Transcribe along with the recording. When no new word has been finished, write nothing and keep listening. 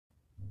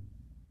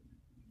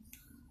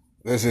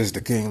This is the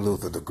King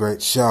Luther the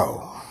Great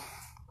show.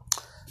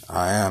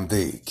 I am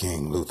the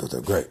King Luther the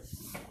Great.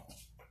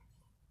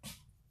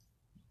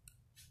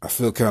 I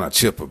feel kind of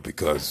chipper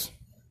because,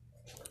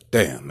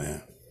 damn,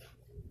 man.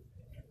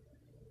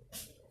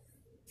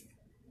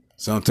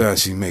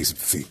 Sometimes she makes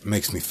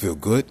me feel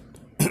good.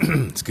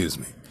 Excuse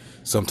me.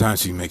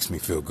 Sometimes she makes me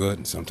feel good,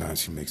 and sometimes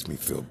she makes me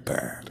feel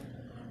bad.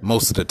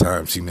 Most of the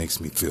time, she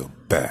makes me feel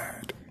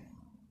bad.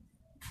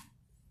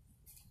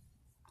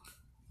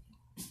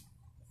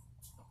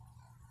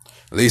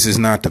 At least it's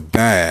not the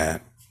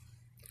bad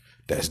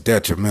that's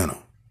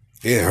detrimental.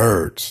 It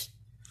hurts.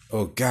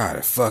 Oh, God,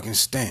 it fucking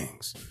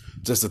stings.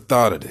 Just the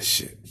thought of this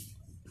shit.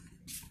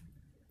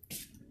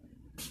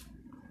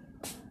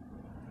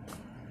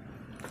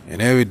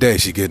 And every day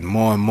she getting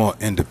more and more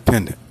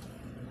independent.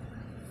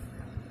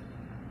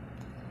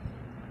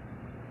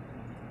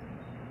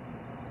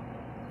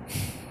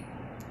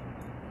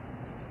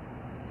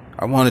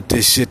 I wanted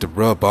this shit to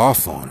rub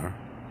off on her,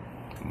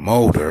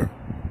 mold her,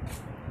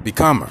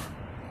 become her.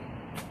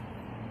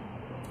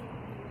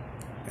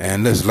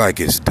 And looks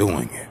like it's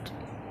doing it.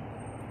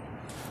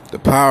 The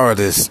power of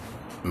this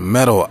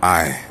metal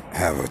I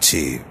have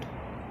achieved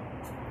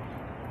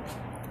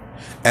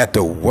at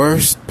the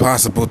worst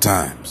possible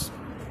times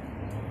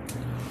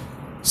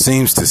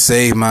seems to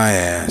save my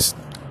ass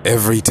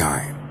every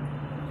time.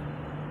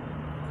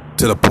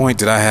 To the point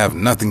that I have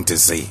nothing to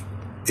say.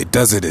 It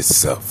does it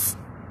itself.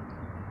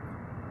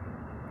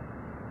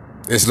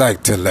 It's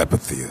like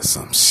telepathy or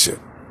some shit.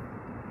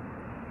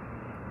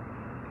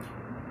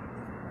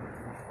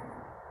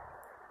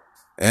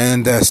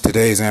 And that's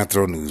today's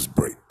Anthro News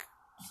Break.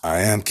 I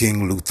am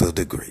King Luther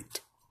the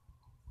Great.